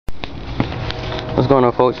What's going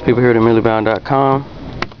on, folks? People here at AmeliaBound.com,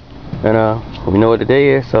 and we know what the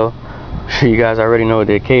day is, so I'm sure you guys already know what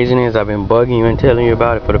the occasion is. I've been bugging you and telling you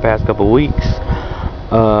about it for the past couple of weeks.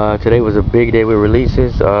 Today was a big day with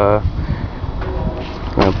releases. I'm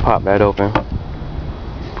gonna pop that open,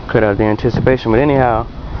 cut out the anticipation. But anyhow,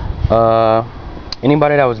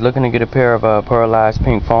 anybody that was looking to get a pair of Pearlized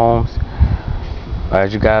pink foams,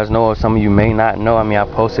 as you guys know, or some of you may not know, I mean, I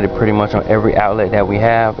posted it pretty much on every outlet that we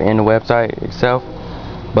have in the website itself.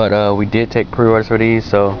 But we did take pre-orders for these,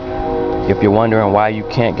 so if you're wondering why you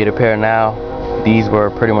can't get a pair now, these were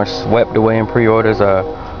pretty much swept away in pre-orders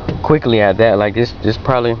quickly at that. Like this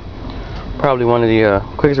probably one of the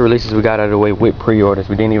quickest releases we got out of the way with pre-orders.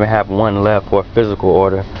 We didn't even have one left for a physical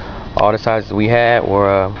order. All the sizes we had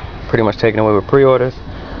were pretty much taken away with pre-orders.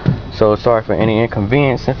 So sorry for any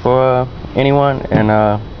inconvenience for anyone, and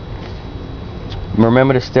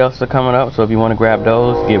remember the stealths are coming up, so if you want to grab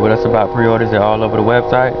those, get with us about pre-orders. They're all over the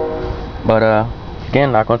website. But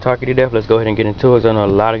again, not gonna talk you to death. Let's go ahead and get into it. I know a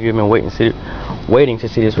lot of you have been waiting to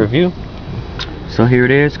see this review. So here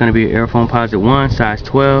it is. It's gonna be Air Foamposite 1, size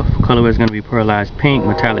 12. Colorway is gonna be Pearlized pink,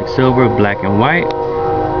 metallic silver, black and white.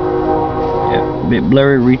 Yeah, a bit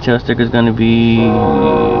blurry. Retail sticker is gonna be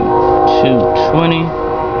 $220.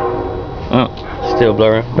 Oh, still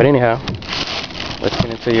blurry. But anyhow, let's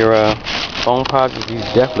get into your Foamposites. These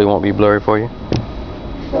definitely won't be blurry for you.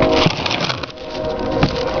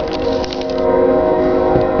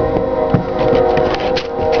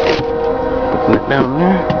 Putting it down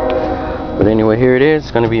there. But anyway, here it is.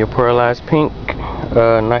 It's going to be a Pearlized pink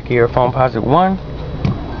Nike Air Foamposite 1.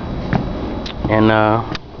 And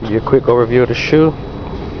give you a quick overview of the shoe.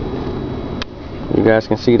 You guys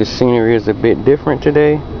can see the scenery is a bit different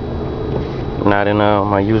today. Not in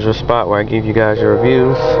my usual spot where I give you guys your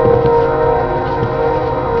reviews.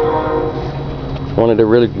 Wanted to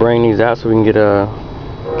really bring these out so we can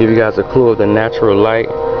give you guys a clue of the natural light.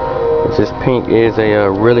 This pink is a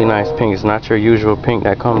really nice pink. It's not your usual pink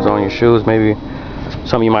that comes on your shoes. Maybe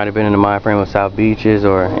some of you might have been in the mind frame of South Beaches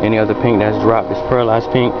or any other pink that's dropped. This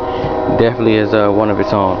Pearlized pink definitely is one of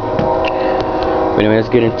its own. But anyway, let's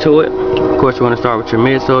get into it. Of course, you want to start with your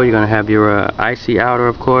midsole. You're going to have your icy outer,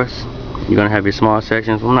 of course. You're going to have your small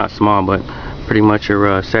sections. Well, not small, but pretty much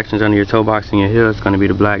your sections under your toe box and your heel. It's going to be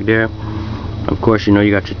the black there. Of course, you know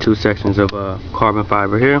you got your two sections of carbon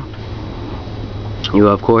fiber here. You,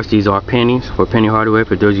 of course, these are pennies for penny hardware.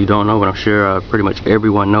 For those you don't know, but I'm sure pretty much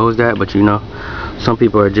everyone knows that. But you know, some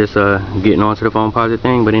people are just getting onto the Foamposite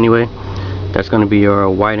thing. But anyway, that's going to be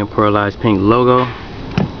your white and Pearlized pink logo.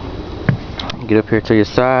 Get up here to your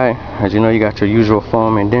side. As you know, you got your usual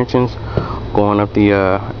foam indentions going up the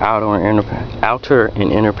outer and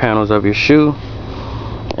inner panels of your shoe.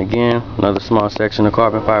 Again, another small section of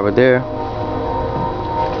carbon fiber there.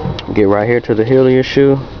 Get right here to the heel of your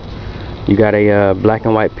shoe. You got a black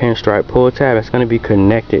and white pinstripe pull tab. It's going to be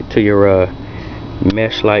connected to your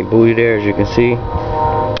mesh-like booty there, as you can see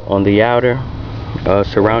on the outer,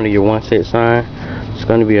 surrounding your 1-6 sign. It's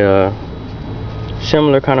going to be a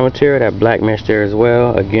similar kind of material, that black mesh there as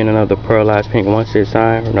well. Again, another Pearlized pink 1-6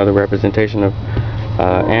 sign, another representation of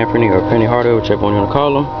Anthony or penny hardware, whichever one you want to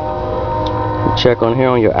call them. Check on here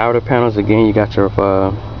on your outer panels. Again, you got your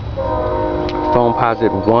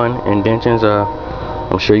Foamposite 1 indentions.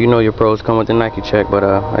 I'm sure you know your pros come with the Nike check, but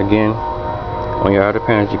again, on your outer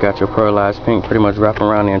panels, you got your Pearlized pink pretty much wrapping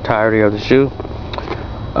around the entirety of the shoe.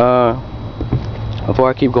 Before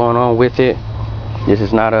I keep going on with it, this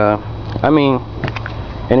is not I mean,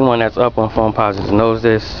 anyone that's up on Foamposites knows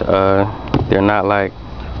this. They're not like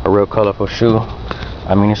a real colorful shoe.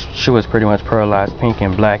 I mean, this shoe is pretty much Pearlized pink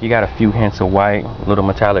and black. You got a few hints of white, little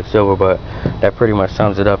metallic silver, but that pretty much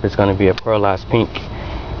sums it up. It's going to be a Pearlized pink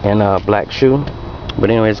and black shoe. But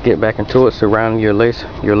anyway, let's get back into it. Surrounding your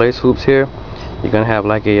lace hoops here, you're going to have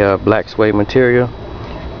like a black suede material.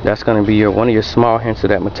 That's going to be one of your small hints of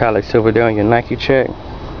that metallic silver there on your Nike check.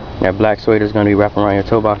 That black suede is going to be wrapping around your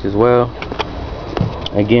toe box as well.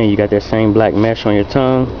 Again, you got that same black mesh on your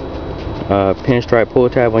tongue, pinstripe pull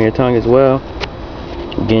tab on your tongue as well.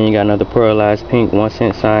 Again, you got another Pearlized pink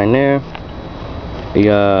 1-cent sign there.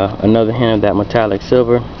 Another hint of that metallic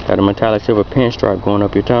silver. Got a metallic silver pinstripe going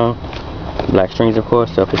up your tongue. Black strings, of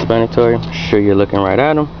course, self-explanatory. I'm sure you're looking right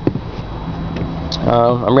at them.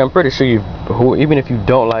 I'm pretty sure even if you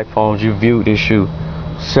don't like foams, you viewed this shoe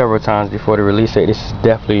several times before the release date. This is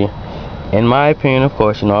definitely, in my opinion, of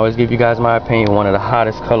course, you know, I always give you guys my opinion, one of the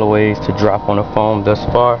hottest colorways to drop on a foam thus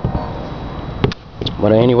far.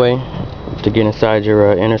 But anyway, to get inside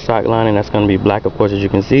your inner sock lining, that's going to be black, of course, as you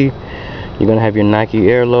can see. You're going to have your Nike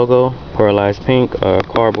Air logo, Pearlized pink,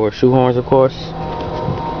 cardboard shoe horns, of course.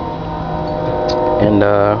 And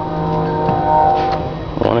I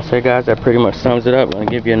want to say, guys, that pretty much sums it up. I'm going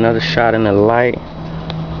to give you another shot in the light.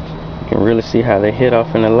 You can really see how they hit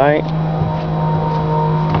off in the light.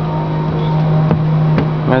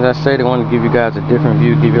 As I say, they want to give you guys a different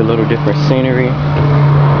view, give you a little different scenery.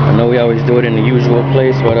 I know we always do it in the usual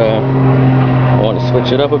place, but I want to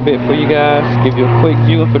switch it up a bit for you guys, give you a quick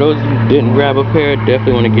view. And for those who didn't grab a pair,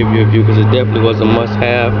 definitely want to give you a view because it definitely was a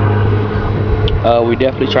must-have. We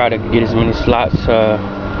definitely try to get as many slots,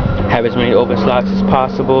 have as many open slots as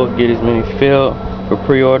possible, get as many filled for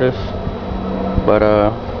pre-orders. But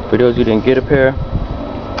for those who didn't get a pair,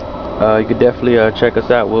 you could definitely check us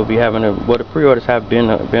out. We'll be having the pre-orders have been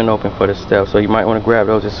open for this stuff, so you might want to grab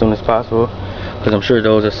those as soon as possible, because I'm sure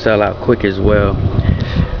those will sell out quick as well.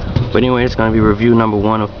 But anyway, it's going to be review number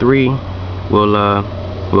 1 of 3.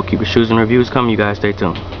 We'll keep the shoes and reviews coming. You guys stay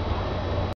tuned.